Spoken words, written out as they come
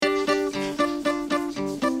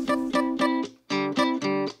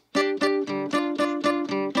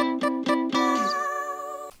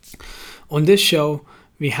On this show,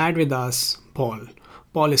 we had with us Paul.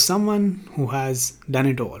 Paul is someone who has done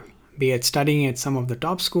it all, be it studying at some of the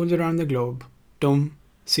top schools around the globe, TUM,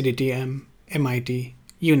 CDTM, MIT,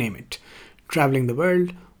 you name it, traveling the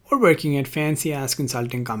world, or working at fancy ass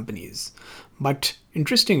consulting companies. But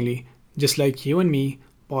interestingly, just like you and me,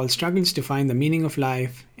 Paul struggles to find the meaning of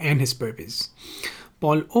life and his purpose.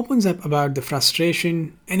 Paul opens up about the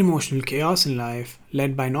frustration and emotional chaos in life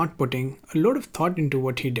led by not putting a lot of thought into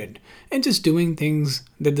what he did and just doing things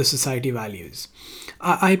that the society values.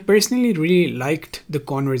 I personally really liked the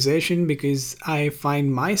conversation because I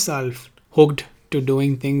find myself hooked to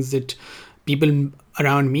doing things that people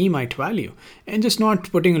around me might value and just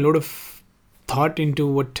not putting a lot of thought into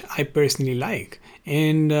what I personally like.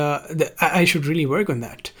 And I should really work on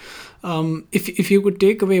that. If you could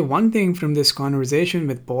take away one thing from this conversation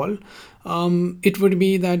with Paul, it would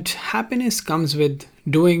be that happiness comes with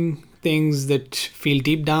doing things that feel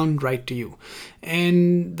deep down right to you.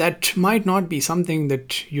 And that might not be something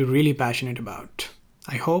that you're really passionate about.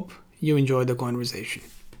 I hope you enjoy the conversation.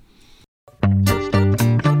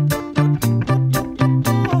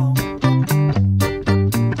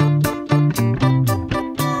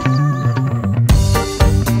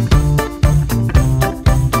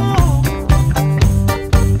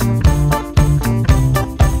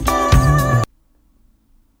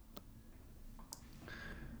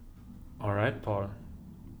 All right, Paul.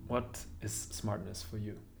 What is smartness for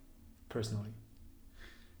you, personally?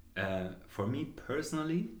 For me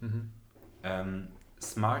personally,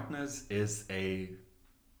 smartness is a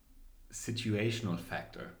situational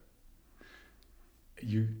factor.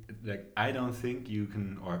 I don't think you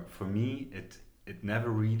can, or for me, it never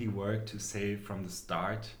really worked to say from the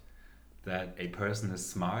start that a person is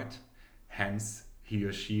smart, hence he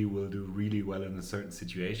or she will do really well in a certain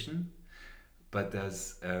situation. But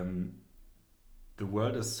the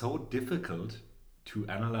world is so difficult to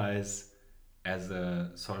analyze as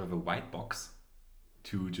a sort of a white box,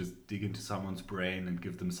 to just dig into someone's brain and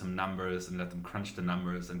give them some numbers and let them crunch the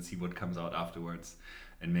numbers and see what comes out afterwards,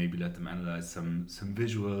 and maybe let them analyze some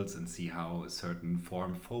visuals and see how a certain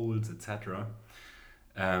form folds, etc.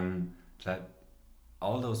 That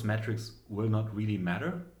all those metrics will not really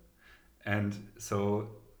matter. And so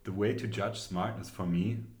the way to judge smartness for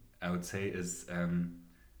me, I would say, is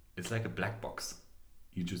it's like a black box.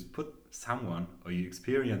 You just put someone, or you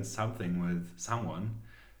experience something with someone,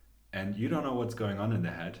 and you don't know what's going on in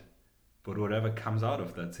their head, but whatever comes out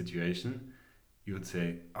of that situation, you would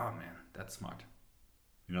say, "Oh man, that's smart,"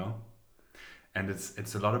 you know. And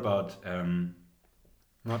it's a lot about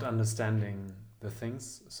Not understanding the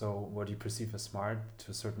things. So, what you perceive as smart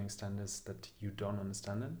to a certain extent is that you don't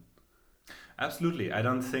understand it. absolutely. I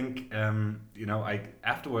don't think I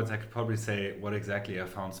afterwards I could probably say what exactly I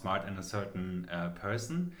found smart in a certain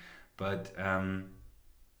person, but I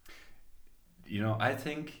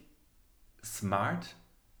think smart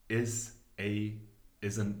is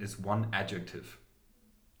is one adjective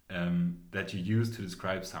that you use to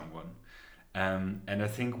describe someone. And I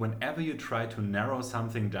think whenever you try to narrow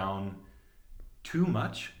something down too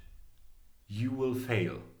much, you will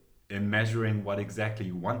fail in measuring what exactly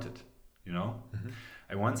you wanted. You know,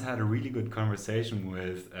 I once had a really good conversation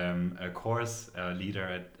with a course leader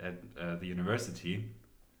at the university,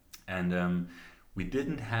 and we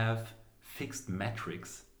didn't have fixed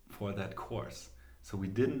metrics for that course. So we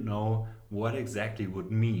didn't know what exactly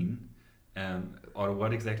would mean, or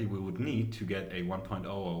what exactly we would need to get a 1.0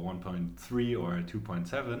 or 1.3 or a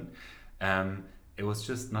 2.7. It was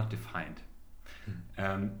just not defined.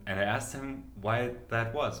 And I asked him why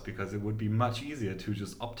that was, because it would be much easier to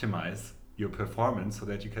just optimize your performance so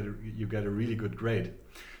that you get a really good grade.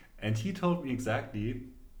 And he told me exactly,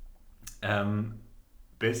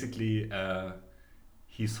 basically,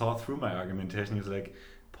 he saw through my argumentation. He was like,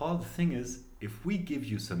 "Paul, the thing is, if we give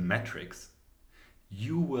you some metrics,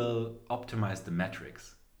 you will optimize the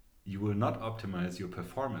metrics. You will not optimize your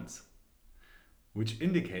performance, which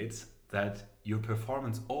indicates that your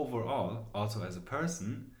performance overall, also as a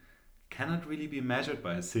person, cannot really be measured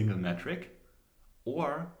by a single metric,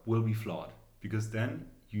 or will be flawed, because then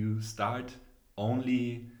you start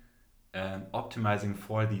only optimizing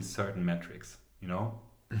for these certain metrics, you know."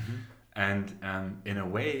 And in a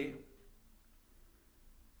way,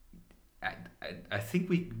 I think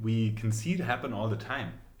we can see it happen all the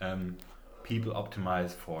time. People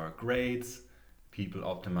optimize for grades, people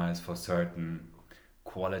optimize for certain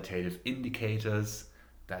qualitative indicators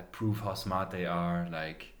that prove how smart they are,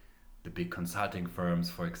 like the big consulting firms,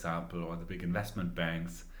 for example, or the big investment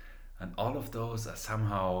banks. And all of those are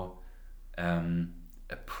somehow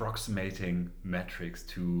approximating metrics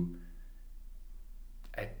to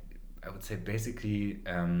I would say basically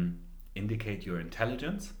indicate your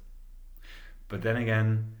intelligence. But then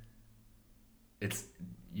again,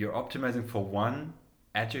 you're optimizing for one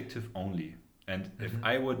adjective only. And if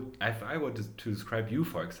I were to describe you,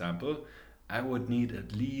 for example, I would need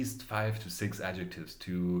at least 5 to 6 adjectives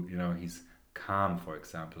to, he's calm, for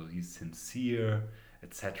example, he's sincere,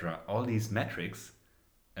 etc. All these metrics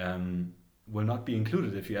will not be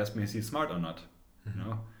included if you ask me is he smart or not.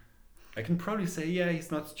 I can probably say, yeah,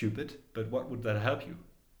 he's not stupid, but what would that help you?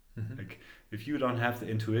 Like, if you don't have the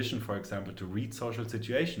intuition, for example, to read social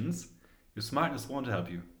situations, your smartness won't help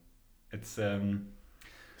you. It's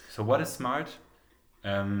so what is smart?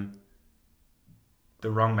 The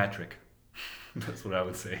wrong metric. That's what I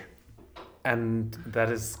would say. And that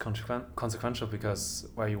is consequential because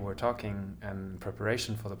while you were talking and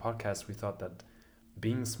preparation for the podcast, we thought that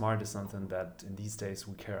being smart is something that in these days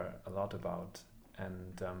we care a lot about.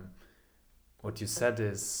 And what you said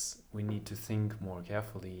is we need to think more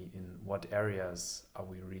carefully in what areas are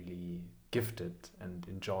we really gifted and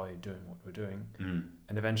enjoy doing what we're doing.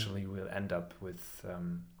 And eventually we'll end up with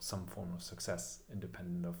some form of success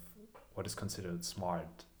independent of what is considered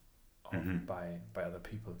smart by other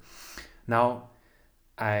people. Now,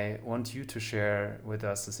 I want you to share with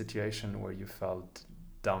us a situation where you felt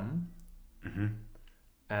dumb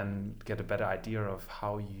and get a better idea of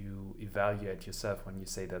how you evaluate yourself when you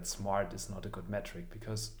say that smart is not a good metric,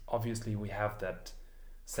 because obviously we have that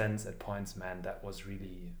sense at points, man, that was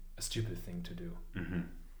really a stupid thing to do.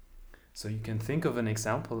 So you can think of an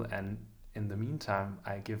example, and in the meantime,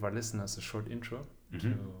 I give our listeners a short intro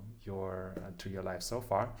to your life so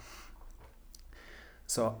far.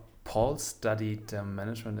 So Paul studied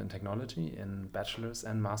management and technology in bachelor's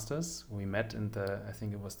and master's. We met in I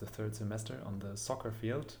think it was the third semester on the soccer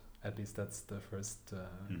field. At least that's the first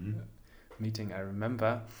meeting I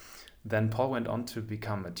remember. Then Paul went on to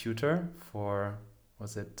become a tutor for,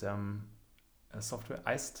 was it a software,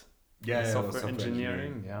 ICT? Software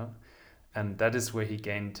engineering, yeah. And that is where he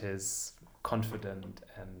gained his confident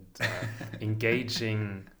and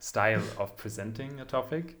engaging style of presenting a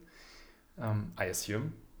topic. I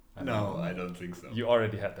assume. No, I don't think so. You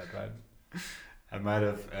already had that, right? I might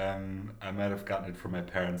have gotten it from my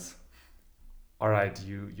parents. All right,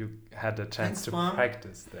 you had a chance to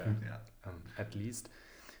practice there, at least.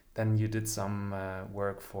 Then you did some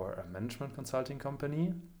work for a management consulting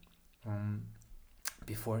company.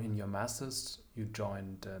 Before in your masters, you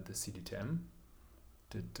joined the CDTM,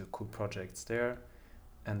 did the cool projects there,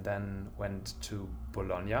 and then went to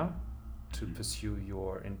Bologna to pursue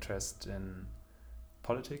your interest in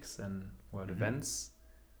politics and world events,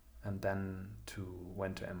 and then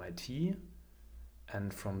went to MIT,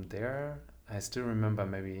 and from there I still remember,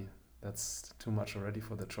 maybe that's too much already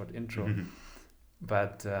for the short intro,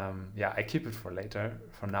 but I keep it for later.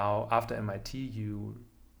 For now, after MIT, you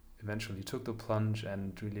eventually took the plunge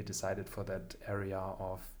and really decided for that area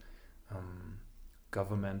of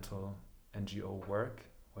governmental NGO work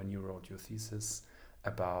when you wrote your thesis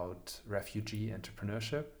about refugee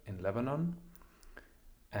entrepreneurship in Lebanon.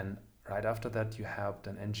 And right after that, you helped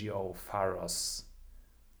an NGO, Pharos,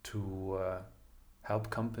 to help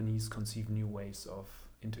companies conceive new ways of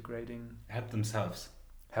integrating. Help themselves.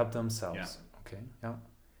 Yeah. Okay, yeah.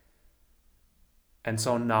 And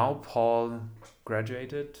so now Paul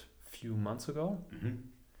graduated a few months ago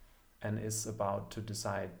and is about to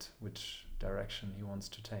decide which direction he wants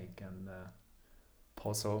to take. And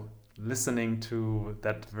Paul, so listening to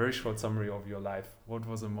that very short summary of your life, what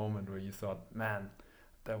was a moment where you thought, man,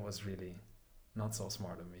 that was really not so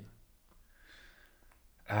smart of me?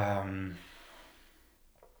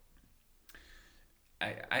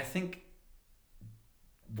 I think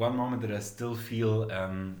one moment that I still feel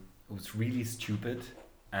was really stupid,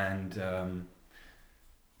 and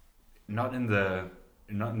not in the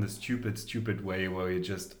stupid way where you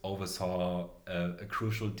just oversaw a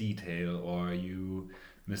crucial detail or you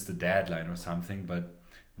missed a deadline or something, but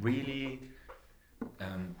really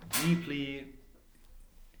deeply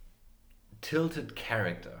tilted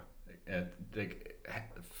character,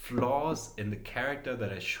 flaws in the character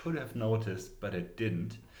that I should have noticed but I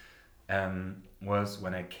didn't, was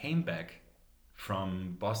when I came back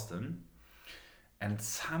from Boston, and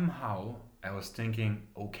somehow I was thinking,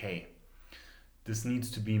 okay, this needs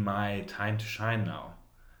to be my time to shine now.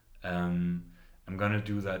 I'm gonna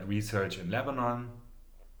do that research in Lebanon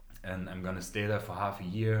and I'm gonna stay there for half a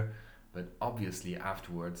year, but obviously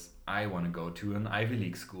afterwards I want to go to an Ivy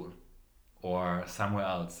League school or somewhere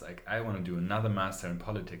else. Like, I want to do another master in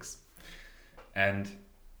politics. And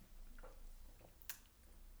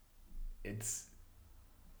it's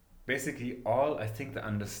basically all, I think, the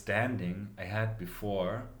understanding I had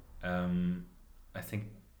before I think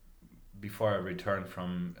before I returned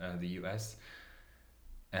from the US,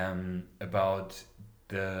 about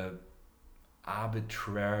the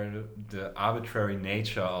arbitrary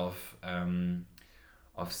nature of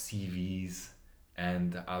CVs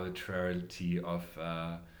and the arbitrarity of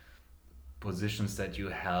positions that you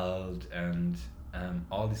held, and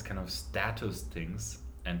all these kind of status things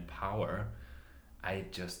and power. I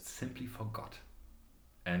just simply forgot.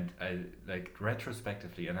 And I, like,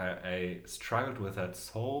 retrospectively, and I struggled with that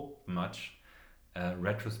so much.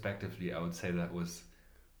 Retrospectively, I would say that was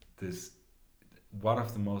this one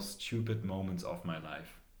of the most stupid moments of my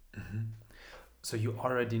life. So you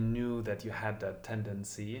already knew that you had that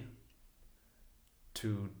tendency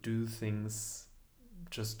to do things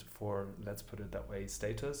just for, let's put it that way,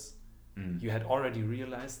 status. You had already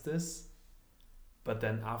realized this, but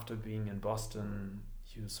then after being in Boston,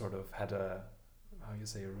 you sort of had a, how you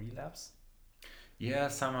say, a relapse? Yeah,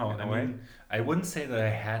 somehow. In a I way. mean, I wouldn't say that I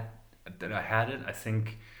had it. I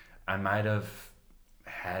think I might have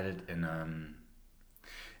had it in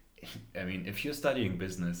I mean, if you're studying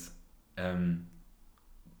business, at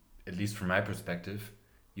least from my perspective,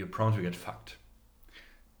 you're prone to get fucked.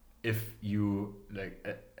 If you're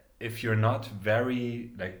not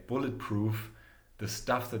very, like, bulletproof, the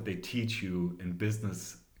stuff that they teach you in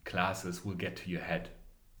business classes will get to your head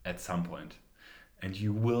at some point, and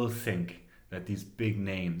you will think that these big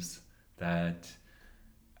names that,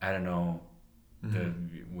 I don't know,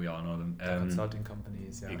 we all know them, Consulting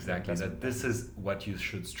companies, yeah. exactly, that investment this banks. is what you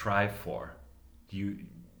should strive for. You,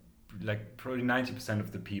 like, probably 90%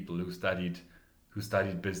 of the people who studied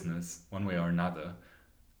business one way or another,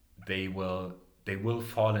 they will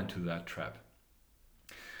fall into that trap.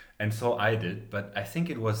 And so I did, but I think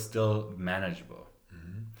it was still manageable.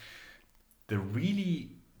 The really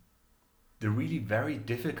very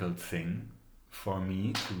difficult thing for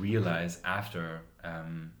me to realize after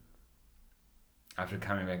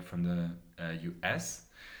coming back from the US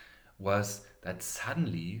was that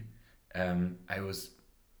suddenly I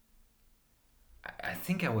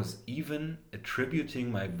think I was even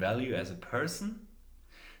attributing my value as a person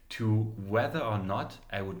to whether or not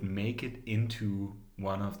I would make it into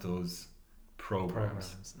one of those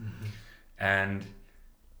programs. And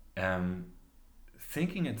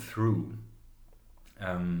thinking it through,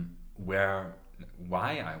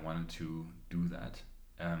 why I wanted to do that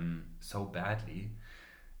so badly,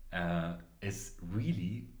 is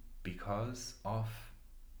really because of,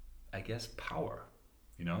 I guess, power.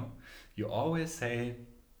 You know, you always say,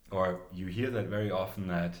 or you hear that very often,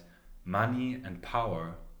 that money and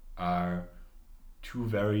power are two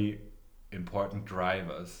very important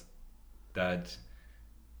drivers that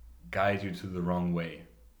guide you to the wrong way.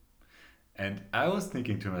 And I was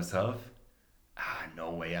thinking to myself,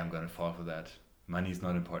 no way I'm gonna fall for that. Money is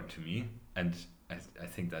not important to me, and I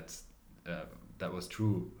think that was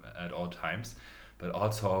true at all times. But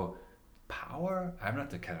also, power, I'm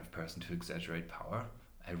not the kind of person to exaggerate power.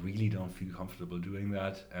 I really don't feel comfortable doing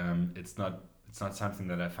that. It's not something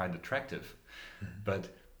that I find attractive.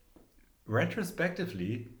 But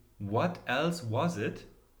retrospectively, what else was it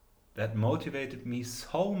that motivated me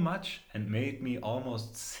so much and made me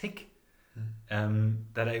almost sick,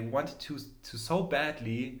 that I wanted to so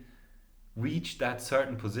badly reach that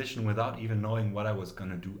certain position without even knowing what I was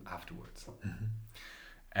gonna do afterwards?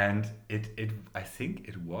 And I think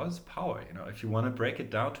it was power. You know, if you want to break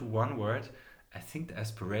it down to one word, I think the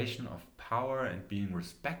aspiration of power and being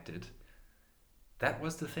respected, that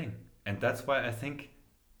was the thing. And that's why I think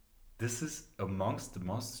this is amongst the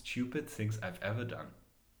most stupid things I've ever done.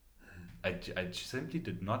 I simply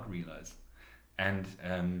did not realize. And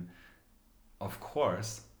of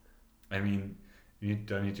course, I mean, you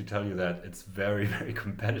don't need to tell you that it's very, very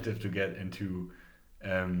competitive to get into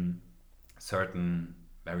certain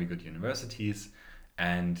very good universities.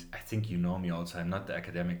 And I think you know me also, I'm not the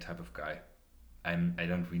academic type of guy. I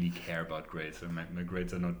don't really care about grades. So my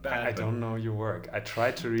grades are not bad. I don't know your work. I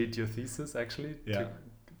tried to read your thesis actually, Yeah.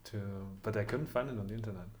 but I couldn't find it on the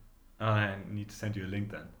internet. Oh, I need to send you a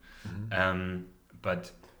link then.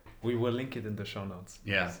 But we will link it in the show notes.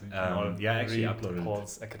 Yeah, So you can all I actually read uploaded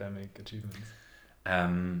Paul's academic achievements.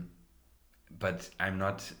 But I'm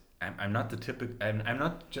not the typical.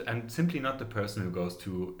 I'm simply not the person who goes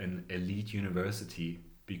to an elite university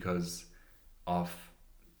because of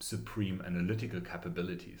supreme analytical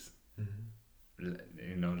capabilities.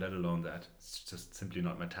 You know, let alone that. It's just simply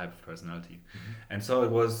not my type of personality. And so it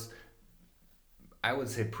was, I would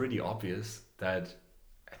say, pretty obvious that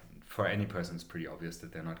for any person, it's pretty obvious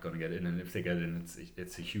that they're not going to get in. And if they get in,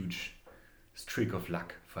 it's a huge streak of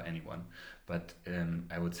luck for anyone. But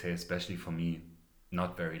I would say, especially for me,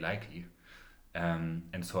 not very likely.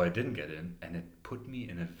 And so I didn't get in, and it put me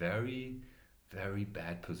in a very, very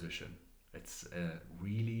bad position. It's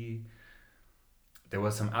really, there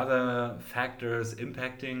were some other factors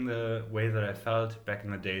impacting the way that I felt back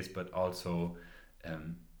in the days, but also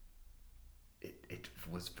um, it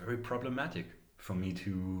was very problematic for me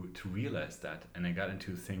to realize that. And I got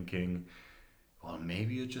into thinking, well,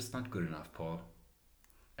 maybe you're just not good enough, Paul.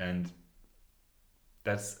 And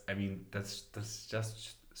that's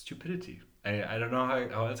just stupidity. I don't know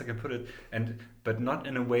how else I can put it. But not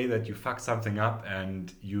in a way that you fuck something up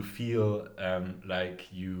and you feel like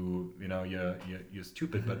you're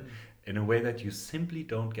stupid, but in a way that you simply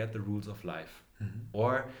don't get the rules of life,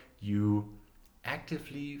 or you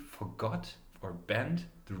actively forgot or bend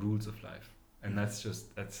the rules of life, and that's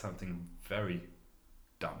something very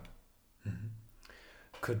dumb.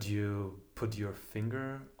 Could you put your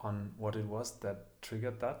finger on what it was that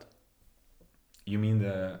triggered that? You mean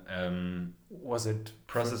the Was it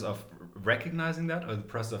process of recognizing that, or the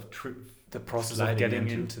process of the process of sliding getting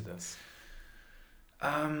into this?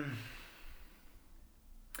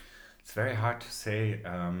 It's very hard to say.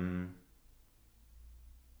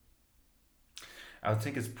 I would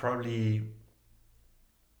think it's probably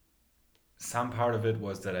some part of it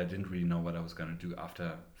was that I didn't really know what I was going to do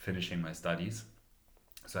after finishing my studies.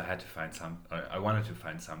 So I had to find I wanted to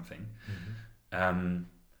find something.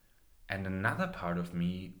 And another part of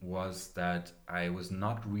me was that I was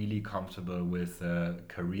not really comfortable with the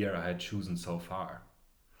career I had chosen so far.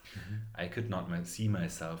 I could not see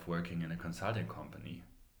myself working in a consulting company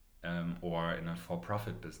or in a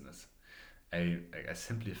for-profit business. I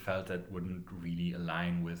simply felt that wouldn't really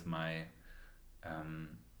align with my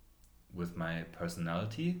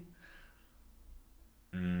personality.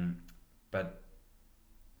 But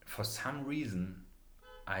for some reason,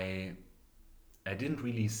 I didn't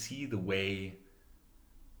really see the way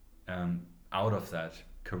out of that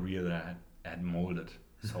career that I had molded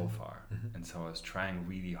so far. And so I was trying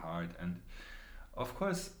really hard. And of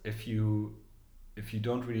course, if you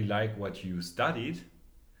don't really like what you studied,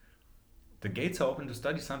 the gates are open to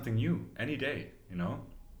study something new any day,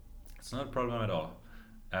 It's not a problem at all.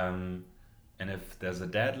 And if there's a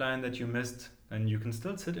deadline that you missed, then you can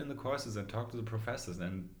still sit in the courses and talk to the professors.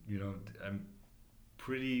 And, I'm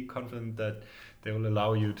pretty confident that they will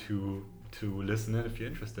allow you to listen in if you're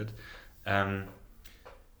interested.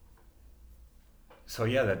 So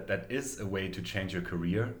yeah, that is a way to change your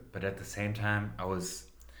career. But at the same time, I was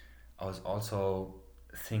also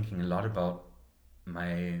thinking a lot about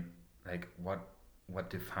my, like, what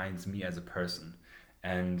defines me as a person.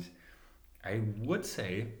 And I would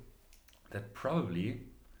say that probably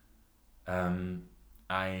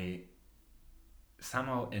I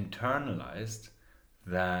somehow internalized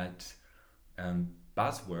that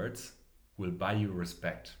buzzwords will buy you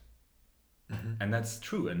respect. And that's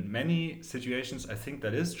true. In many situations, I think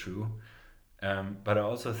that is true. But I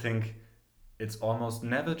also think it's almost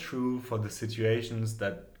never true for the situations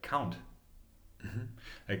that count.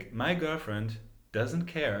 Like, my girlfriend doesn't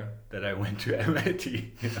care that I went to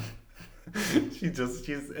MIT.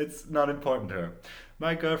 It's not important to her.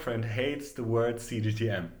 My girlfriend hates the word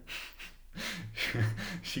CDTM.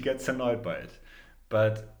 She gets annoyed by it.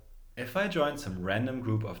 But if I join some random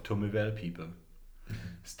group of Tummelwell people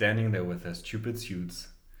standing there with their stupid suits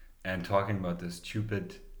and talking about their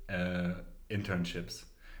stupid internships,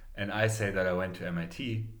 and I say that I went to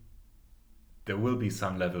MIT, there will be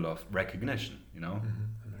some level of recognition,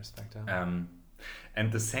 And respect. Yeah.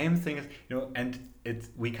 And the same thing is,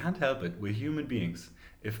 we can't help it. We're human beings.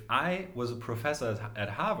 If I was a professor at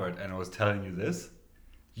Harvard and I was telling you this,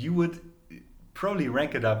 you would probably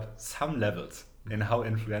rank it up some levels in how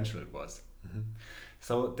influential it was.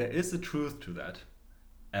 So there is a truth to that.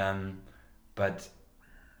 But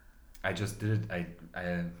I just did it.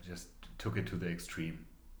 I just took it to the extreme,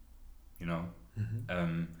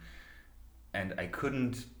 and I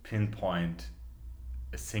couldn't pinpoint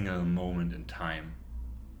a single moment in time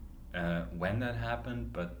when that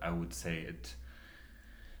happened, but I would say it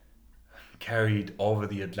carried over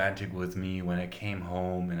the Atlantic with me when I came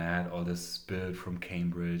home and I had all this spirit from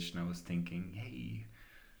Cambridge, and I was thinking, hey,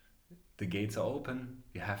 the gates are open,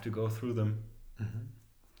 you have to go through them.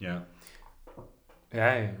 Yeah,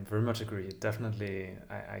 I very much agree. Definitely,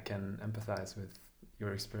 I can empathize with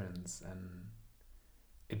your experience, and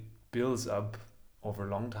it builds up over a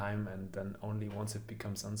long time, and then only once it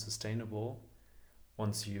becomes unsustainable,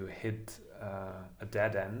 once you hit a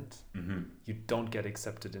dead end, you don't get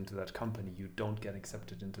accepted into that company, you don't get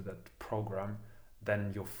accepted into that program,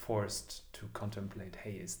 then you're forced to contemplate,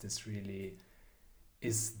 hey, is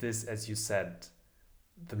this, as you said,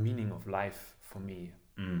 the meaning of life for me.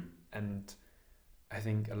 Mm. And I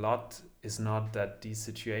think a lot is not that these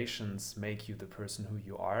situations make you the person who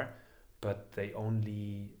you are, but they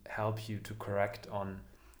only help you to correct on.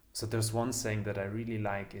 So there's one saying that I really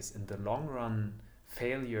like is, in the long run,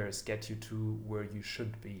 failures get you to where you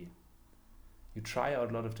should be. You try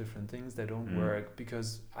out a lot of different things, they don't work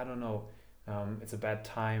because, I don't know, it's a bad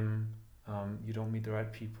time, you don't meet the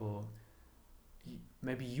right people.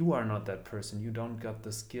 Maybe you are not that person, you don't got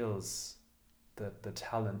the skills, the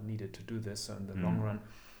talent needed to do this. So in the long run,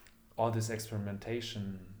 all this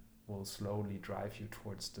experimentation will slowly drive you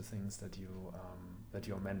towards the things that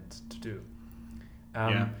you're meant to do.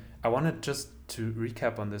 I wanted just to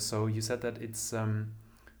recap on this. So you said that it's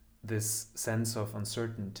this sense of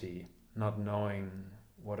uncertainty, not knowing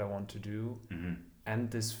what I want to do, and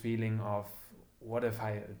this feeling of, what have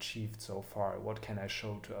I achieved so far? What can I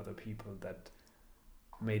show to other people that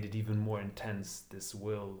made it even more intense, this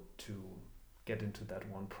will to get into that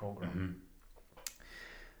one program?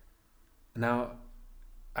 Now,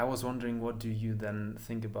 I was wondering, what do you then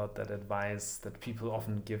think about that advice that people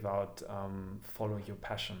often give out, follow your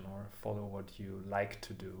passion or follow what you like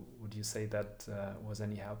to do? Would you say that was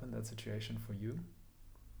any help in that situation for you?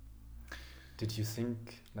 Did you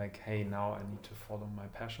think like, hey, now I need to follow my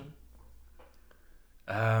passion?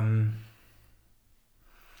 I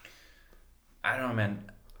don't know, man.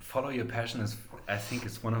 Follow your passion is, I think,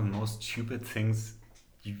 it's one of the most stupid things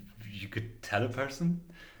you could tell a person,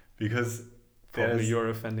 because probably you're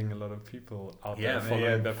offending a lot of people out there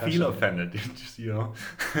following their passion. Feel offended, just, no,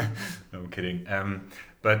 I'm kidding.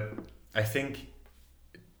 But I think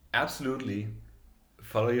absolutely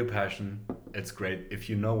follow your passion. It's great if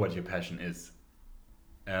you know what your passion is.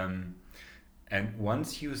 And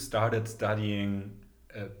once you started studying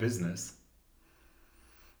business,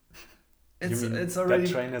 it's already,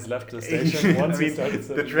 that train has left the station. Once you started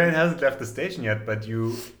the train hasn't left the station yet, but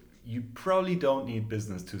you probably don't need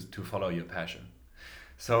business to follow your passion.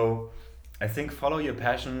 So I think follow your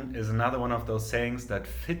passion is another one of those sayings that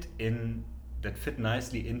fit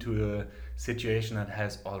nicely into a situation that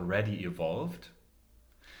has already evolved.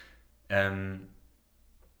 And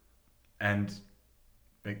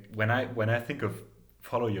like when I think of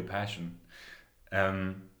follow your passion,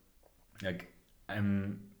 like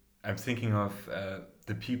I'm thinking of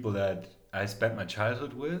the people that I spent my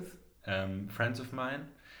childhood with, friends of mine,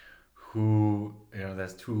 who,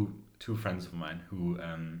 there's two friends of mine who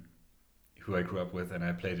I grew up with, and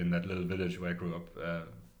I played in that little village where I grew up,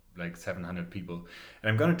 like 700 people.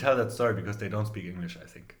 And I'm going to tell that story because they don't speak English, I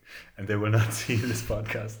think, and they will not see this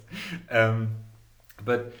podcast.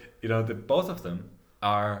 But both of them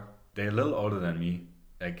they're a little older than me,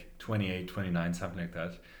 like 28, 29, something like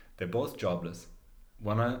that. They're both jobless.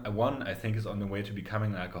 One I think is on the way to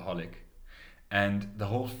becoming an alcoholic, and the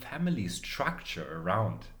whole family structure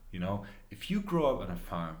around, if you grow up on a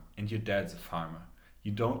farm and your dad's a farmer,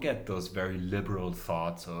 you don't get those very liberal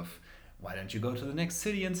thoughts of, why don't you go to the next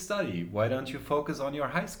city and study? Why don't you focus on your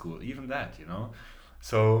high school? Even that,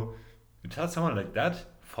 So you tell someone like that,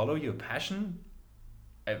 follow your passion.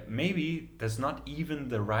 Maybe there's not even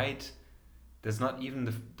the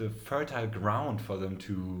fertile ground for them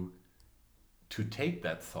to take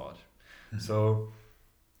that thought. So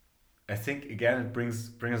I think, again, it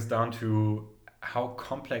brings us down to how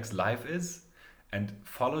complex life is, and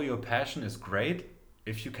follow your passion is great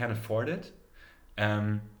if you can afford it.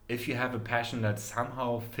 If you have a passion that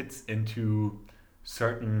somehow fits into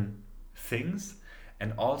certain things,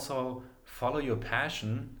 and also follow your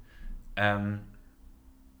passion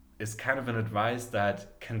is kind of an advice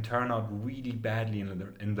that can turn out really badly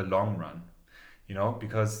in the long run,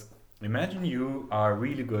 because imagine you are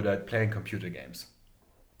really good at playing computer games,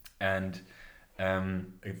 and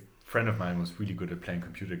a friend of mine was really good at playing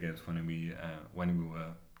computer games when we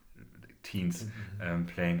were teens,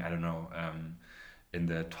 playing, I don't know, in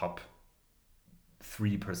the top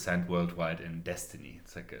 3% worldwide in Destiny.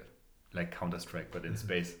 It's like Counter-Strike, but in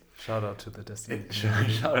space. Shout out to the Destiny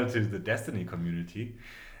community. Shout out to the Destiny community.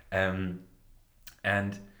 And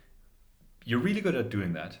you're really good at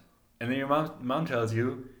doing that. And then your mom tells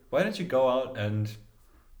you, why don't you go out and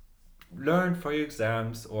learn for your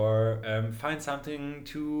exams, or find something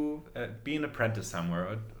to be an apprentice somewhere,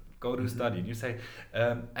 or go to study. And you say,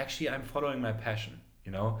 actually, I'm following my passion,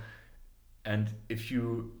 And if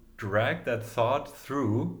you drag that thought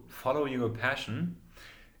through following your passion,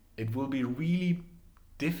 it will be really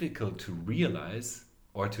difficult to realize,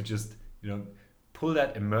 or to just, pull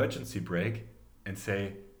that emergency brake and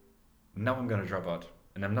say, now I'm going to drop out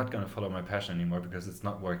and I'm not going to follow my passion anymore because it's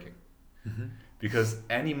not working. Because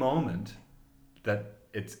any moment that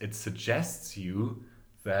it suggests you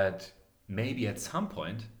that maybe at some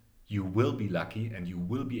point you will be lucky and you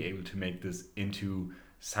will be able to make this into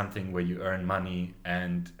something where you earn money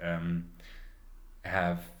and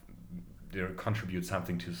have contribute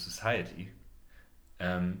something to society.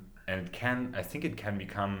 And I think it can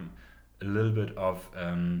become a little bit of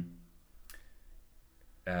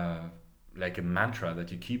like a mantra that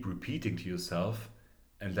you keep repeating to yourself,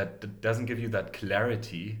 and that doesn't give you that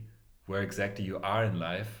clarity where exactly you are in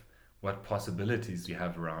life, what possibilities you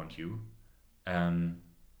have around you, and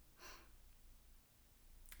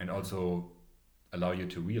also allow you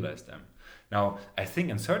to realize them. Now, I think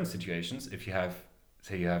in certain situations, if you have,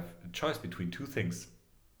 say, you have a choice between two things,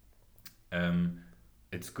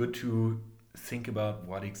 it's good to think about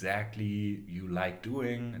what exactly you like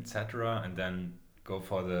doing, etc., and then go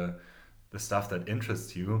for the stuff that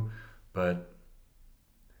interests you. But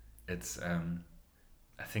it's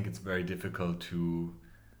I think it's very difficult to.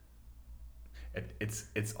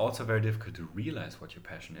 It's also very difficult to realize what your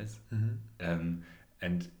passion is,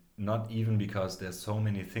 and not even because there's so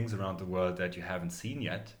many things around the world that you haven't seen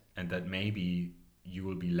yet, and that maybe you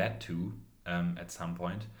will be led to at some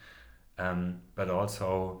point, but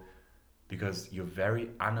also because you're very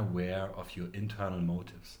unaware of your internal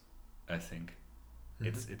motives. I think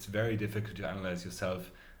it's very difficult to analyze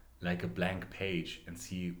yourself like a blank page and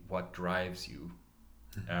see what drives you.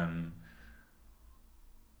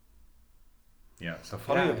 Yeah, so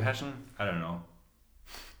follow your passion. I don't know.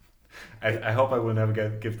 I hope I will never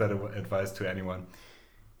give that advice to anyone.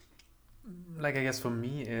 Like, I guess for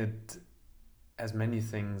me, it, as many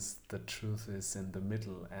things, the truth is in the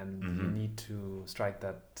middle, and you need to strike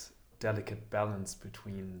that delicate balance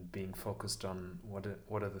between being focused on what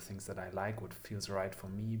are the things that I like, what feels right for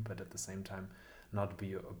me, but at the same time not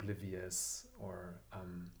be oblivious or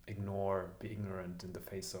be ignorant in the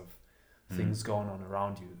face of things going on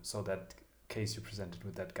around you. So that case you presented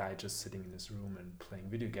with that guy just sitting in his room and playing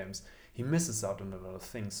video games, he misses out on a lot of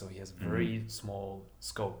things. So he has a very small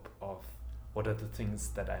scope of what are the things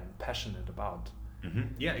that I'm passionate about.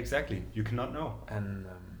 Yeah, exactly. You cannot know. And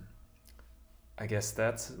I guess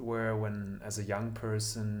that's where, when as a young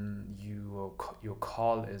person, your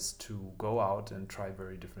call is to go out and try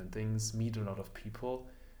very different things, meet a lot of people,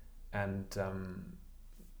 and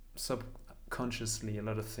subconsciously a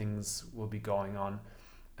lot of things will be going on.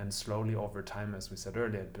 And slowly over time, as we said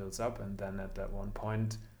earlier, it builds up, and then at that one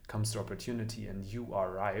point comes the opportunity, and you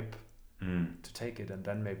are ripe to take it. And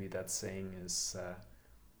then maybe that saying is,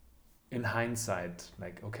 in hindsight,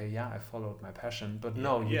 like, okay, yeah, I followed my passion, but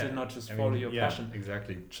no, you did not just follow your passion.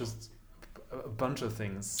 Exactly. Just a bunch of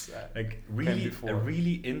things. Like a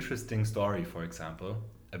really interesting story, for example,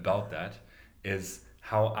 about that is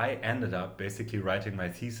how I ended up basically writing my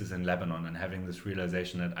thesis in Lebanon and having this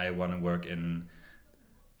realization that I want to work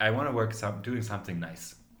doing something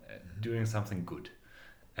nice, doing something good.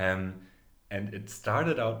 And it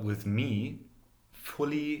started out with me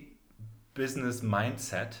fully business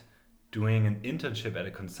mindset, doing an internship at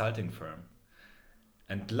a consulting firm.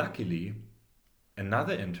 And luckily,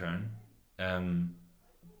 another intern,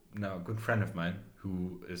 now a good friend of mine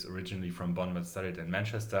who is originally from Bonn but studied in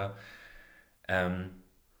Manchester,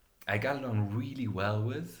 I got along really well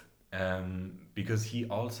with, because he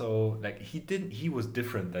also, like, he was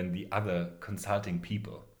different than the other consulting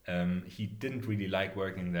people. He didn't really like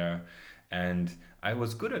working there, and I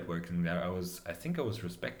was good at working there. I think I was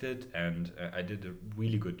respected, and I did a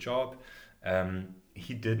really good job.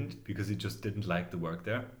 He didn't, because he just didn't like the work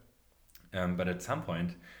there. But at some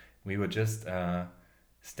point, we were just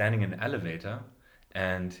standing in an elevator,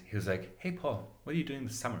 and he was like, "Hey, Paul, what are you doing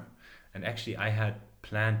this summer?" And actually, I had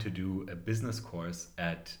planned to do a business course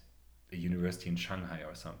at a university in Shanghai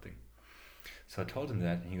or something. So I told him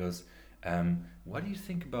that, and he goes, "What do you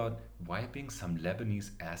think about wiping some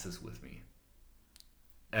Lebanese asses with me?"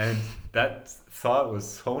 And that thought was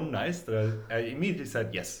so nice that I immediately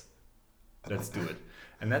said, "Yes, let's do it."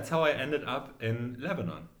 And that's how I ended up in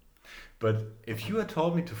Lebanon. But if you had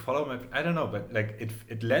told me to follow I don't know, but like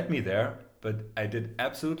it led me there, but I did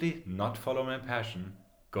absolutely not follow my passion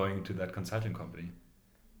going to that consulting company.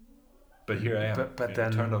 But here I am. But it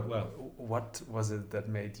then turned out well. What was it that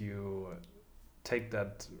made you take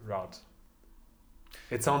that route?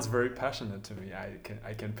 It sounds very passionate to me.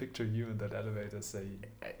 I can picture you in that elevator saying,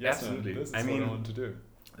 "Yes, absolutely. this is what I want to do."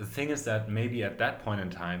 The thing is that maybe at that point in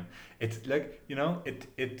time, it's like,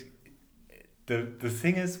 the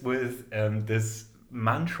thing is with this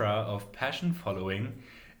mantra of passion following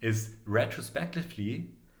is,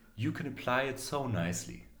 retrospectively, you can apply it so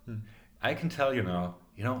nicely. I can tell you now,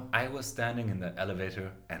 I was standing in that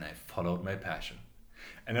elevator and I followed my passion.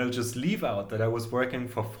 And I'll just leave out that I was working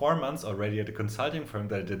for 4 months already at a consulting firm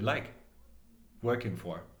that I didn't like. working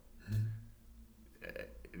for?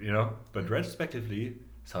 You know, but retrospectively,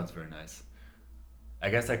 sounds very nice. I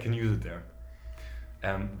guess I can use it there.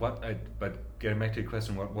 But getting back to your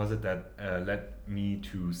question, what was it that led me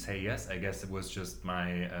to say yes? I guess it was just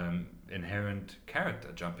my inherent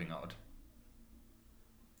character jumping out.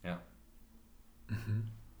 Yeah.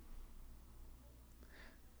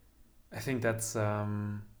 I think that's,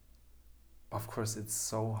 of course, it's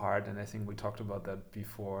so hard, and I think we talked about that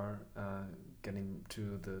before, getting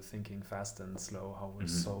to the thinking fast and slow, how we're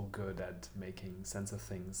so good at making sense of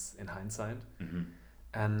things in hindsight.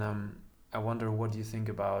 And I wonder, what do you think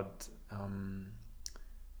about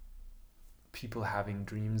people having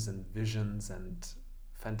dreams and visions and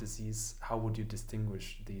fantasies? How would you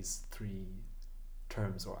distinguish these three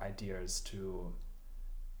terms or ideas to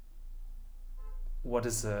what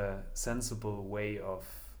is a sensible way of,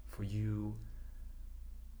 for you,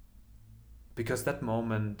 because that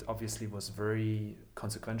moment obviously was very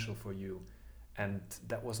consequential for you, and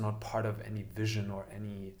that was not part of any vision or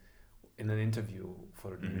any, in an interview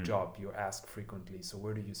for a new job you're asked frequently, so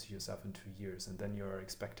where do you see yourself in 2 years, and then you're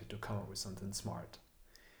expected to come up with something smart.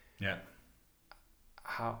 Yeah.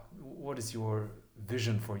 What is your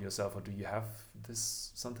vision for yourself, or do you have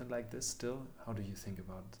this, something like this still? How do you think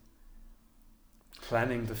about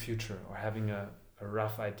planning the future, or having a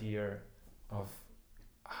rough idea of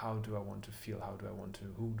how do I want to feel, who do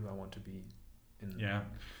I want to be in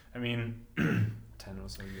I mean 10 or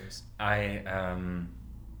so years? I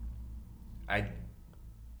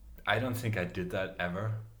don't think I did that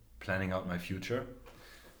ever, planning out my future.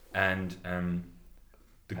 And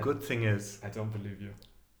the good thing is, I don't believe you.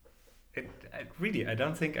 I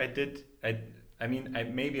don't think I did. I mean,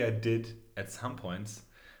 maybe I did at some points,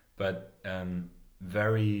 but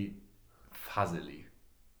very fuzzily.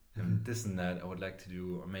 And this and that I would like to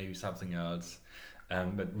do, or maybe something else,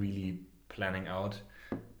 but really planning out.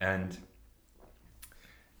 And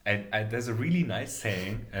there's a really nice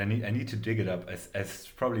saying, and I need to dig it up, as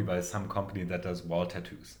probably by some company that does wall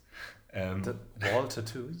tattoos. The wall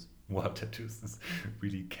tattoos? Wall tattoos is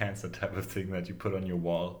really cancer type of thing that you put on your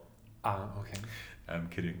wall. Okay. I'm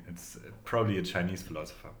kidding. It's probably a Chinese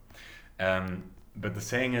philosopher. But the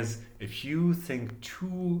saying is, if you think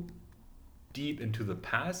too deep into the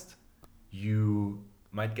past, you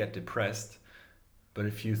might get depressed. But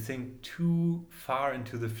if you think too far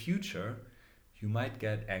into the future, you might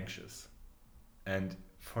get anxious. And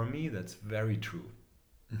for me, that's very true.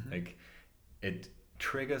 Like, it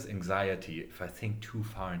triggers anxiety if I think too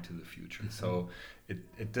far into the future. So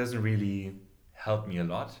it doesn't really help me a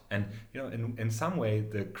lot. And you know, in some way,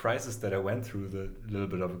 the crisis that I went through, the little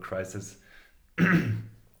bit of a crisis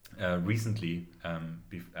recently,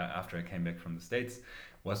 after I came back from the States,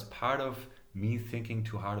 was part of me thinking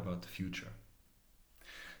too hard about the future.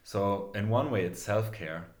 So in one way, it's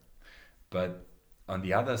self-care, but on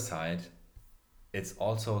the other side, it's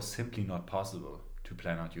also simply not possible to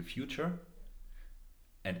plan out your future.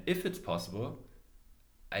 And if it's possible,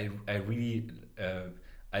 I really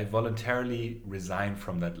I voluntarily resign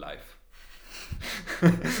from that life.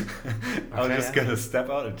 I'm just gonna step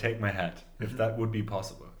out and take my hat, if that would be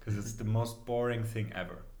possible, because it's the most boring thing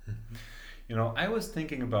ever. You know, I was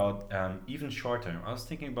thinking about even short term. I was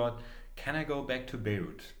thinking about, can I go back to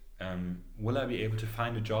Beirut? Will I be able to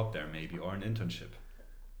find a job there, maybe, or an internship?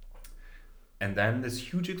 And then this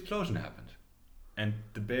huge explosion happened, and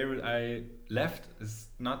the Beirut I left is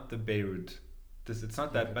not the Beirut. It's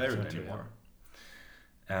not that Beirut anymore.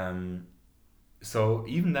 So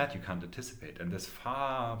even that you can't anticipate, and there's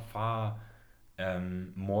far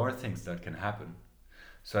more things that can happen.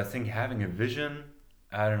 So I think having a vision,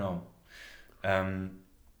 I don't know,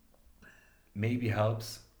 maybe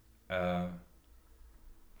helps,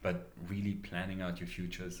 but really planning out your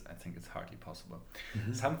futures, I think it's hardly possible.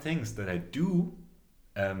 Some things that I do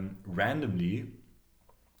randomly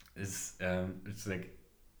is it's like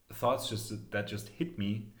thoughts that just hit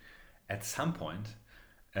me at some point.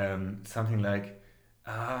 Something like,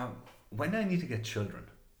 when do I need to get children?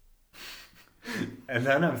 And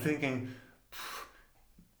then I'm thinking,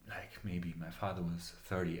 like, maybe my father was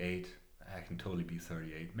 38. I can totally be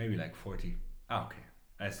 38. Maybe like 40. Okay,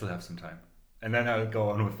 I still have some time. And then I'll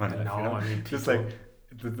go on with my life. No, you know? I mean, just like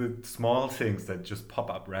the small things that just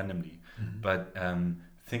pop up randomly. But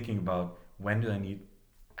thinking about, when do I need...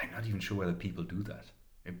 I'm not even sure whether people do that.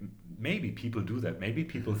 Maybe people do that. Maybe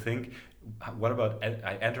people think, what about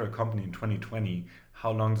I enter a company in 2020?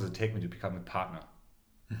 How long does it take me to become a partner?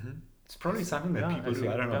 It's probably something that people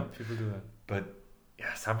do. I don't know. Yeah, people do that. But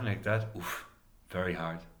yeah, something like that. Oof, very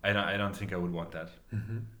hard. I don't think I would want that.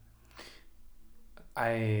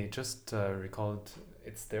 I just recalled,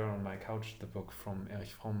 it's there on my couch, the book from Erich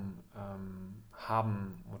Fromm,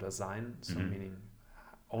 Haben oder Sein, so meaning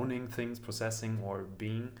owning things, possessing or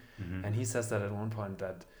being. And he says that at one point,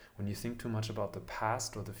 that when you think too much about the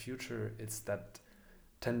past or the future, it's that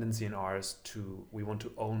tendency in ours to, we want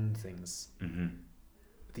to own things.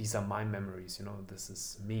 These are my memories, you know, this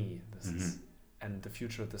is me, this is, and the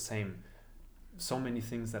future the same. So many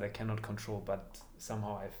things that I cannot control, but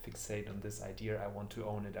somehow I fixate on this idea. I want to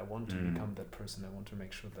own it. I want to become that person. I want to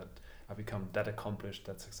make sure that I become that accomplished,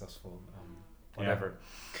 that successful, whatever.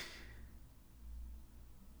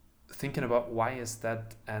 Thinking about why is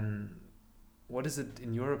that, and what is it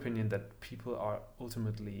in your opinion that people are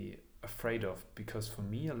ultimately afraid of? Because for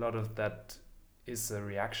me, a lot of that is a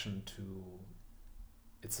reaction to,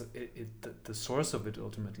 the source of it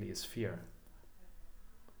ultimately is fear.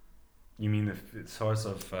 You mean the source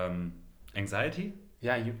of anxiety?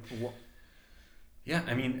 Yeah, yeah,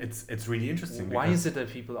 I mean, it's really interesting. Why is it that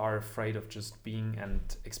people are afraid of just being and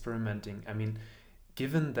experimenting? I mean,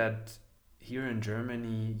 given that here in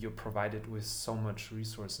Germany you're provided with so much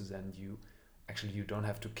resources, and you don't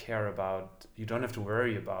have to you don't have to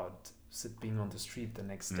worry about being on the street the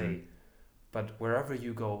next day. But wherever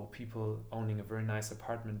you go, people owning a very nice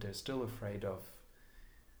apartment, they're still afraid of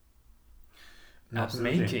not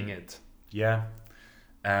making it. Yeah.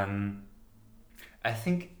 I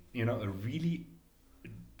think, you know,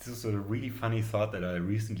 this is a really funny thought that I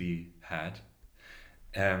recently had,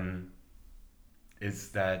 is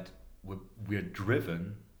that we're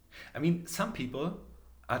driven. I mean, some people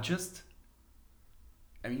are just,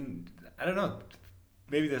 I mean, I don't know,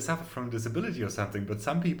 maybe they suffer from disability or something, but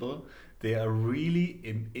some people, they are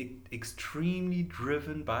really extremely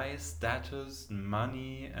driven by status and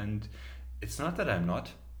money. And it's not that I'm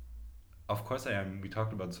not. Of course I am. We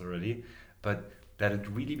talked about this already. But that it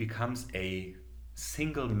really becomes a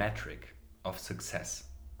single metric of success.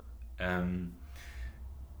 In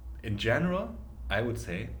general, I would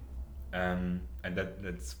say, and that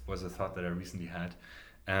was a thought that I recently had.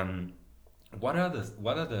 What are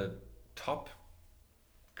the top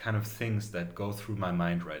kind of things that go through my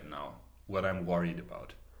mind right now? What I'm worried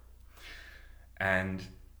about? And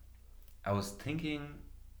I was thinking,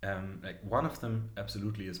 like, one of them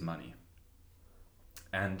absolutely is money.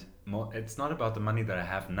 And it's not about the money that I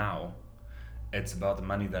have now. It's about the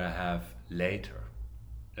money that I have later.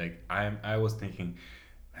 Like, I was thinking,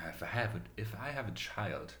 if I have a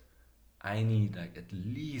child, I need like at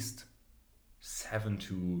least 7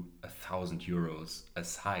 to 1,000 euros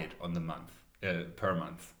aside on the month, per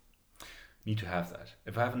month. Need to have that.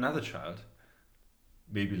 If I have another child,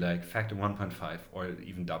 maybe like factor 1.5 or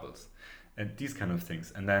even doubles, and these kind of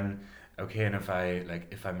things. And then, okay, and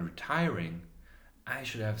if I'm retiring, I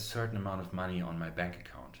should have a certain amount of money on my bank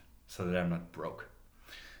account so that I'm not broke.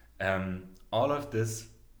 All of this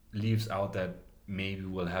leaves out that maybe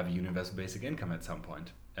we'll have a universal basic income at some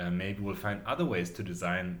point. Maybe we'll find other ways to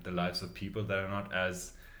design the lives of people that are not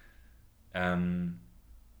as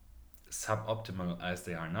suboptimal as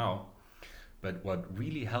they are now. But what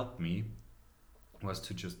really helped me was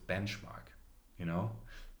to just benchmark, you know,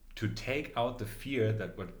 to take out the fear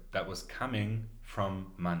that was coming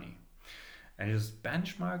from money. And I just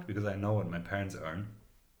benchmarked, because I know what my parents earn.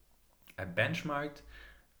 I benchmarked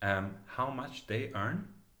how much they earn,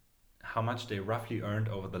 how much they roughly earned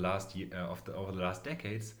over the last year, over the last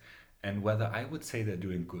decades, and whether I would say they're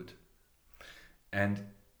doing good. And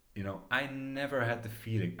you know, I never had the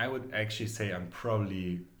feeling. I would actually say I'm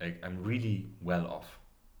really well off.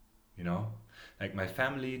 You know, like my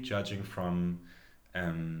family, judging from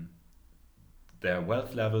their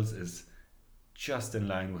wealth levels, is just in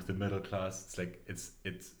line with the middle class. It's like it's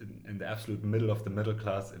in the absolute middle of the middle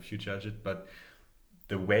class if you judge it. But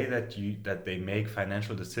the way that they make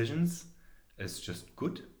financial decisions is just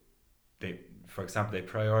good. For example, they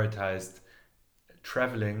prioritized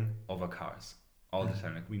traveling over cars all the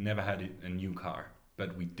time. Like, we never had a new car,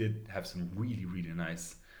 but we did have some really, really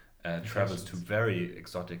nice travels to very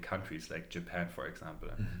exotic countries like Japan, for example.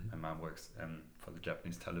 My mom works for the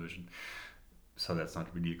Japanese television, so that's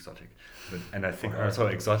not really exotic. And I think also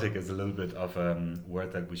exotic is a little bit of a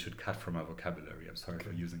word that we should cut from our vocabulary. I'm sorry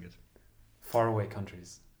for using it. Faraway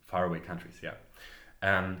countries, yeah.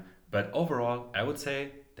 But overall, I would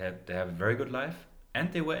say that they have a very good life,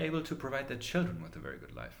 and they were able to provide their children with a very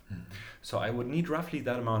good life. So I would need roughly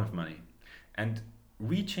that amount of money. And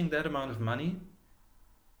reaching that amount of money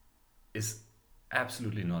is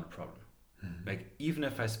absolutely not a problem. Like, even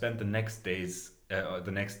if I spend the next days or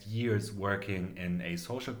the next years working in a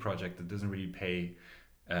social project that doesn't really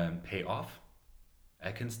pay off,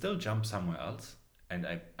 I can still jump somewhere else, and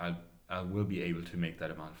I'll I will be able to make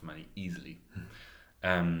that amount of money easily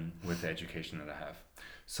with the education that I have.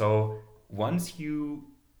 So once you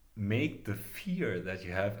make the fear that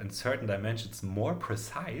you have in certain dimensions more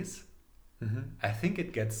precise, I think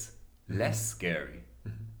it gets less scary.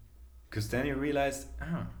 Because then you realize,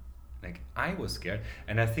 like I was scared.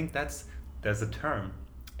 And I think there's a term,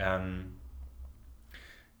 and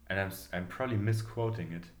I'm probably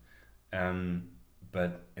misquoting it,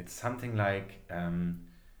 but it's something like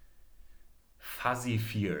fuzzy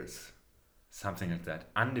fears, something like that,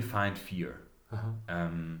 undefined fear.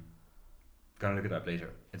 Gonna look it up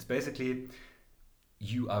later. It's basically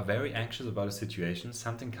you are very anxious about a situation,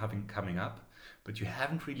 something coming up, but you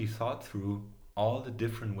haven't really thought through all the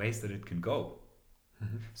different ways that it can go.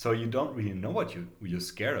 So you don't really know what you're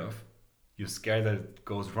scared of. You're scared that it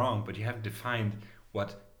goes wrong, but you haven't defined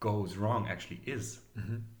what goes wrong actually is.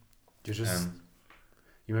 You're just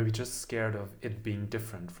you may be just scared of it being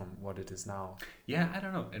different from what it is now. Yeah, I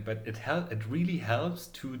don't know, but it really helps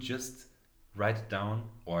to just write it down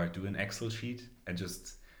or do an Excel sheet and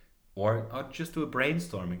just or just do a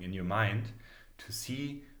brainstorming in your mind to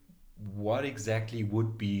see what exactly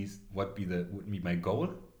would be my goal,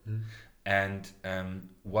 and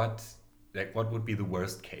what would be the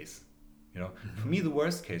worst case. For me, the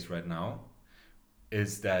worst case right now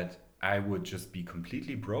is that I would just be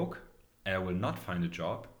completely broke and I will not find a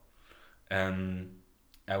job.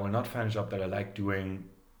 I will not find a job that I like doing,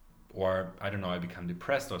 or I don't know, I become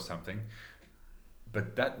depressed or something.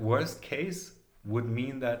 But that worst case would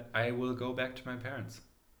mean that I will go back to my parents,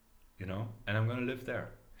 and I'm gonna live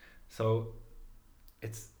there. So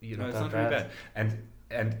it's it's not really bad.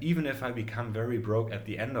 And even if I become very broke at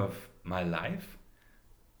the end of my life,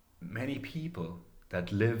 many people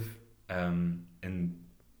that live in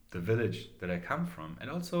the village that I come from, and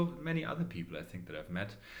also many other people I think that I've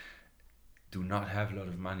met, do not have a lot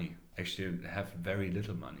of money. Actually, have very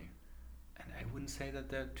little money, and I wouldn't say that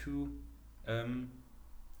they're too.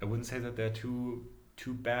 I wouldn't say that they're too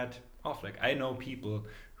bad off. Like I know people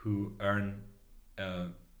who earn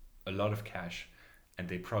a lot of cash, and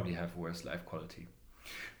they probably have worse life quality.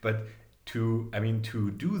 But to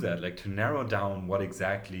do that, like to narrow down what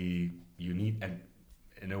exactly you need, and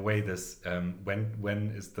in a way, this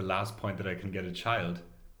when is the last point that I can get a child,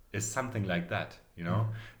 is something like that.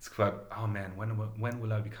 It's quite, oh man, when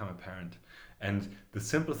will I become a parent? And the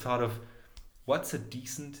simple thought of what's a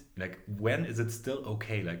decent, like when is it still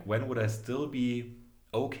okay? Like when would I still be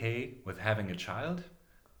okay with having a child?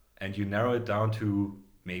 And you narrow it down to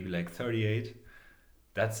maybe like 38.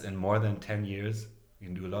 That's in more than 10 years. You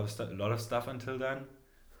can do a lot of stuff until then.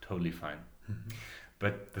 Totally fine.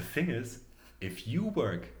 But the thing is, if you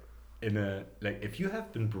work if you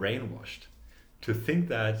have been brainwashed to think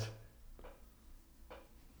that,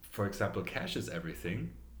 for example, cash is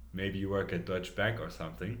everything, maybe you work at Deutsche Bank or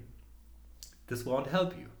something, this won't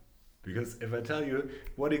help you. Because if I tell you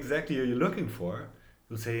what exactly are you looking for,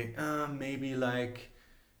 you'll say, maybe like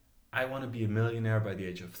I want to be a millionaire by the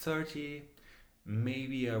age of 30.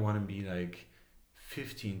 Maybe I want to be like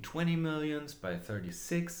 15, 20 millions by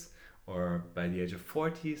 36 or by the age of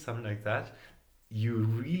 40, something like that. You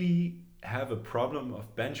really have a problem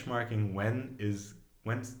of benchmarking when is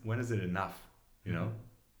it enough,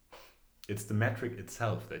 It's the metric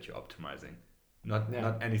itself that you're optimizing, not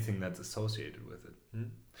anything that's associated with it.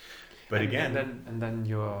 But and then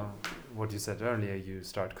what you said earlier, you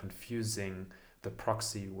start confusing the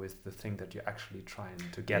proxy with the thing that you're actually trying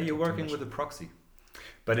to get. Yeah, you're working with a proxy.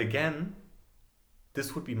 But again,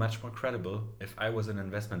 this would be much more credible if I was an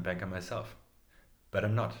investment banker myself. But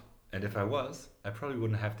I'm not. And if I was, I probably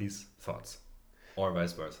wouldn't have these thoughts. Or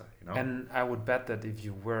vice versa, And I would bet that if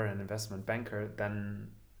you were an investment banker, then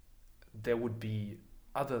there would be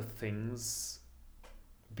other things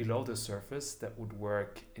below the surface that would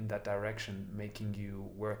work in that direction, making you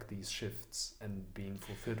work these shifts and being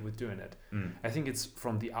fulfilled with doing it. I think it's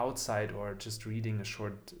from the outside, or just reading a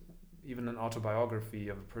short, even an autobiography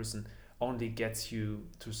of a person, only gets you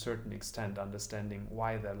to a certain extent understanding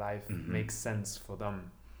why their life makes sense for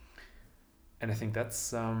them. And I think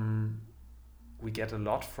that's we get a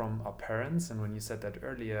lot from our parents. And when you said that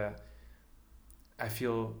earlier, I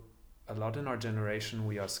feel a lot in our generation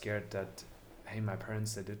we are scared that, hey, my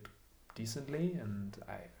parents, they did decently, and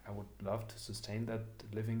I would love to sustain that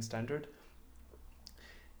living standard,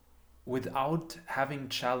 without having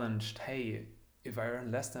challenged, hey, if I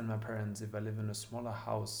earn less than my parents, if I live in a smaller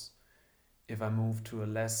house, if I move to a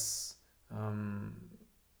less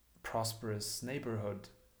prosperous neighborhood,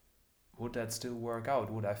 would that still work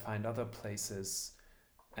out? Would I find other places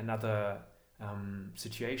and other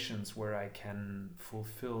situations where I can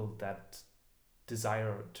fulfill that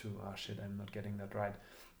desire to, I'm not getting that right.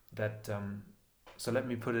 That so let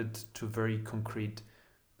me put it to very concrete.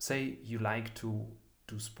 Say you like to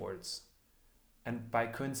do sports, and by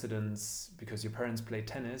coincidence, because your parents play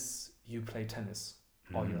tennis, you play tennis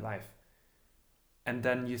all your life. And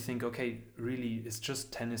then you think, okay, really, it's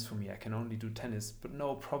just tennis for me. I can only do tennis. But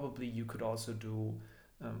no, probably you could also do,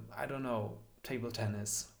 I don't know, table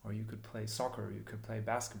tennis, or you could play soccer, you could play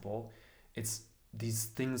basketball. It's these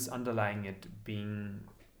things underlying it, being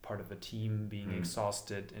part of a team, being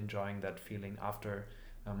exhausted, enjoying that feeling after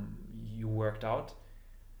you worked out.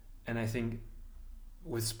 And I think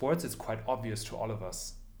with sports, it's quite obvious to all of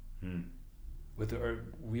us. With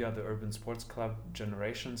we are the urban sports club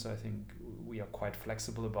generation, so I think we are quite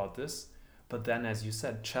flexible about this. But then, as you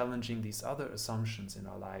said, challenging these other assumptions in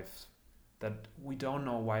our life, that we don't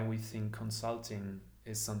know why we think consulting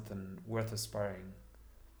is something worth aspiring.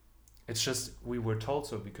 It's just we were told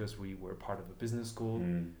so because we were part of a business school,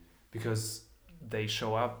 because they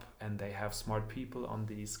show up and they have smart people on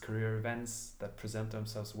these career events that present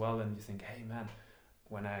themselves well, and you think, hey man,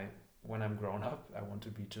 when I'm grown up, I want to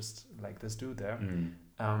be just like this dude there.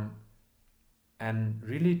 And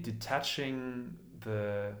really detaching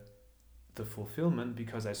the fulfillment,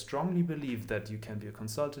 because I strongly believe that you can be a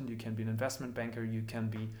consultant, you can be an investment banker, you can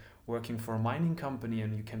be working for a mining company,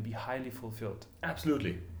 and you can be highly fulfilled.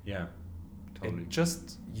 Absolutely. Yeah, totally. It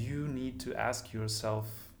just, you need to ask yourself,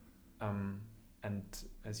 and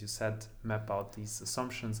as you said, map out these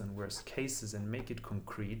assumptions and worst cases and make it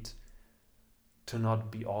concrete, to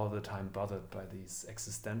not be all the time bothered by these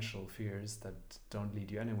existential fears that don't lead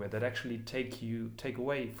you anywhere, that actually take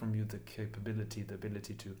away from you the capability, the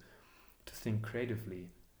ability to think creatively.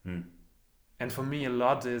 And for me, a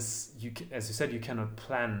lot is, as you said, you cannot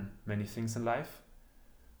plan many things in life,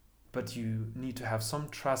 but you need to have some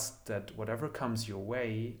trust that whatever comes your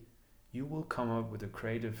way, you will come up with a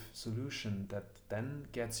creative solution that then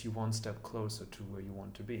gets you one step closer to where you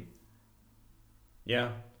want to be.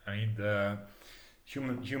 Yeah, I mean, the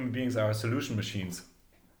human beings are solution machines.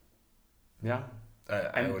 Yeah,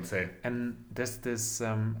 I would say. And there's this,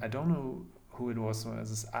 I don't know who it was,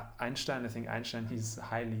 this Einstein. I think Einstein, he's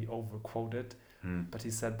highly overquoted, but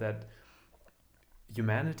he said that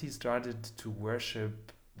humanity started to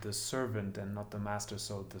worship the servant and not the master.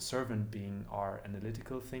 So the servant being our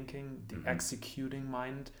analytical thinking, the executing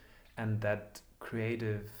mind, and that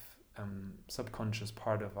creative subconscious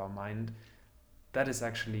part of our mind. That is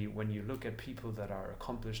actually, when you look at people that are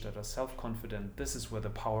accomplished, that are self-confident, this is where the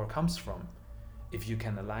power comes from, if you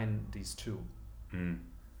can align these two.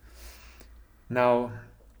 Now,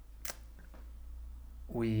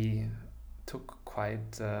 we took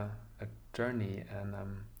quite a journey, and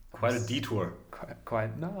quite a detour.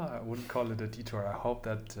 No, I wouldn't call it a detour. I hope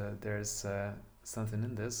that there's something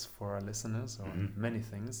in this for our listeners, or many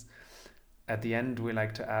things. At the end, we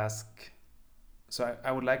like to ask. So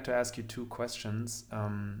I would like to ask you two questions.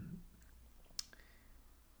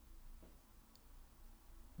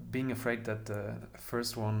 Being afraid that the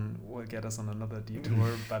first one will get us on another detour,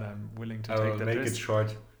 but I'm willing to take that risk. Make it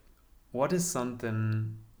short. What is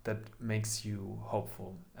something that makes you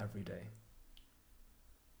hopeful every day?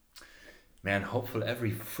 Man, hopeful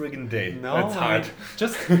every friggin' day. No, that's hard.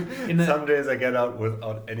 Just some days I get out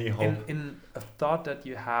without any hope. In a thought that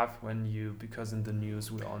you have because in the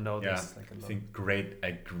news we all know this. Like a lot. I think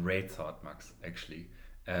a great thought, Max, actually,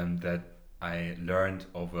 that I learned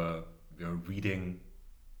over reading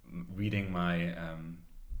my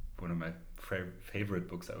one of my favorite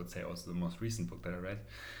books. I would say also the most recent book that I read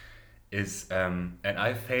is, and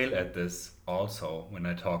I fail at this also when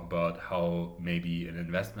I talk about how maybe an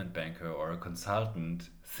investment banker or a consultant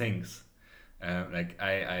thinks.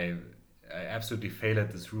 I absolutely fail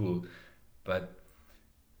at this rule, but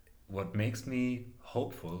what makes me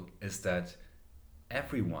hopeful is that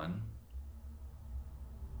everyone,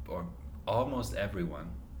 or almost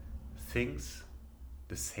everyone, thinks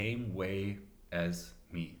the same way as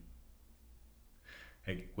me.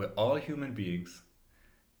 Like, we're all human beings.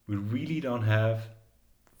 We really don't have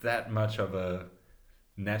that much of a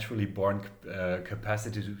naturally born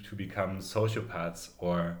capacity to become sociopaths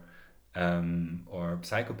or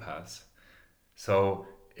psychopaths. So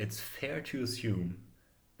it's fair to assume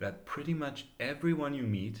that pretty much everyone you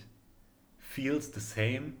meet feels the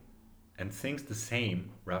same and thinks the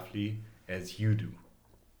same, roughly, as you do.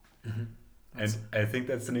 And I think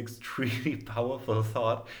that's an extremely powerful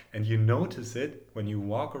thought, and you notice it when you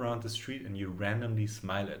walk around the street and you randomly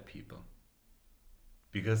smile at people.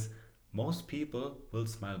 Because most people will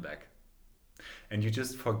smile back. And you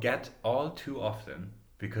just forget all too often,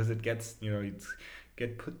 because it gets,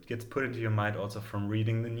 gets put into your mind also from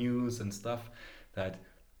reading the news and stuff, that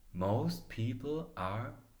most people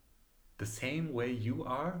are the same way you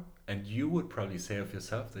are, and you would probably say of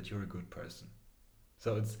yourself that you're a good person.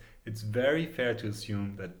 So it's very fair to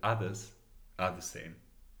assume that others are the same.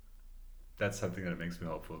 That's something that makes me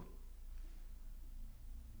hopeful.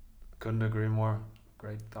 Couldn't agree more.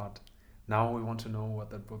 Great thought. Now we want to know what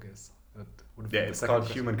that book is. That would have Yeah, been the it's second called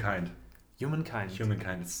question. Humankind. Humankind.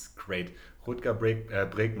 Humankind is great. Rutger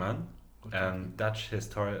Bregman, Dutch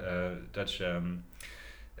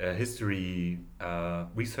history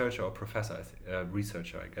researcher or professor,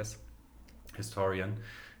 researcher, I guess, historian,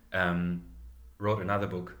 wrote another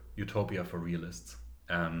book, Utopia for Realists.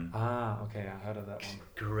 Okay, I heard of that one.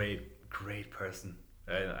 Great person.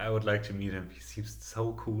 I would like to meet him. He seems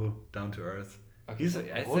so cool, down to earth. Okay, He's so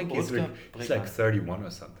he's like 31 or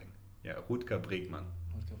something. Yeah, Rutger Bregman.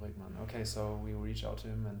 Rutger Bregman. Okay, so we will reach out to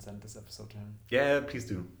him and send this episode to him. Yeah, please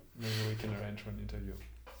do. Maybe we can arrange for an interview.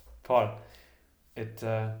 Paul, it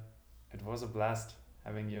was a blast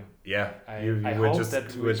having you. Yeah, I we're hope just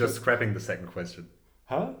that we're just scrapping the second question.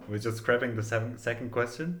 Huh? We're just scrapping the second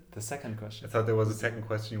question. The second I question. thought there was a second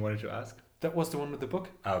question you wanted to ask. That was the one with the book.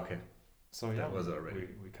 Okay. So yeah, That was already.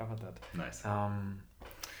 we covered that. Nice.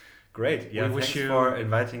 Great. Yeah, we wish thanks you for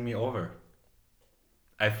inviting me over.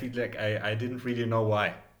 I feel like I didn't really know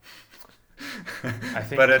why. I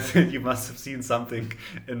think, but I think you must have seen something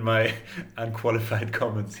in my unqualified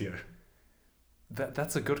comments here.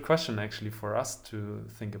 that's a good question actually for us to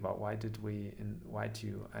think about. Why did we invite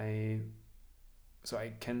you? So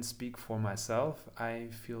I can speak for myself. I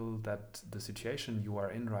feel that the situation you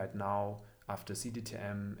are in right now after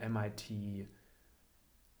CDTM, MIT,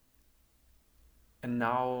 and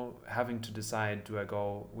now having to decide,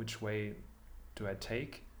 which way do I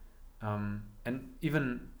take? And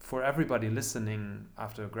even for everybody listening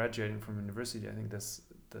after graduating from university, I think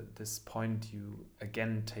this point you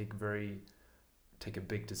again take a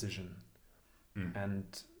big decision. And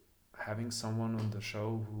having someone on the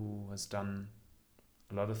show who has done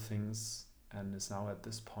a lot of things and is now at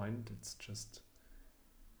this point, it's just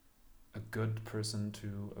a good person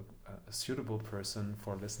a suitable person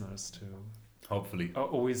for listeners to hopefully.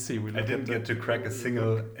 Oh, we see. I didn't get to crack a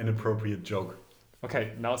single inappropriate joke.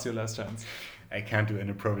 Okay, now's your last chance. I can't do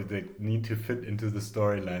inappropriate. They need to fit into the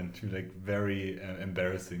storyline to like very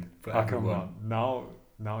embarrassing for everyone. Come on.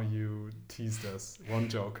 Now you teased us. One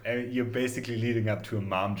joke. You're basically leading up to a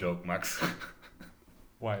mom joke, Max.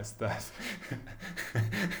 Why is that?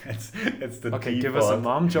 it's the okay, default. give us a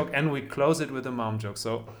mom joke and we close it with a mom joke.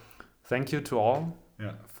 So thank you to all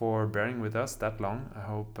for bearing with us that long.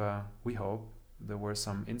 We hope there were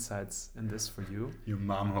some insights in this for you. Your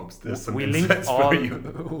mom hopes there's some we insights for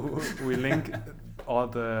you. We link all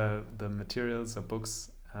the materials or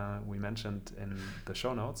books we mentioned in the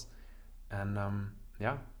show notes. And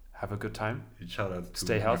have a good time. Shout out to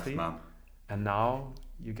Stay healthy. Mom. And now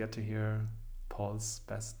you get to hear Paul's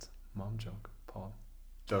best mom joke. Paul.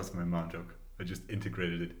 That was my mom joke. I just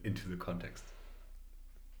integrated it into the context.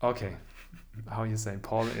 Okay. How you say?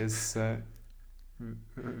 Paul is,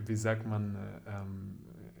 wie sagt man,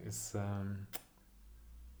 is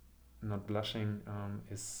not blushing,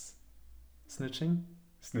 is snitching?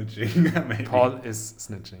 Snitching, maybe. Paul is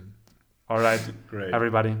snitching. All right. Great.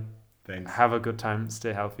 Everybody. Thanks. Have a good time.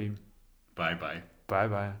 Stay healthy. Bye-bye.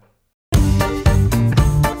 Bye-bye.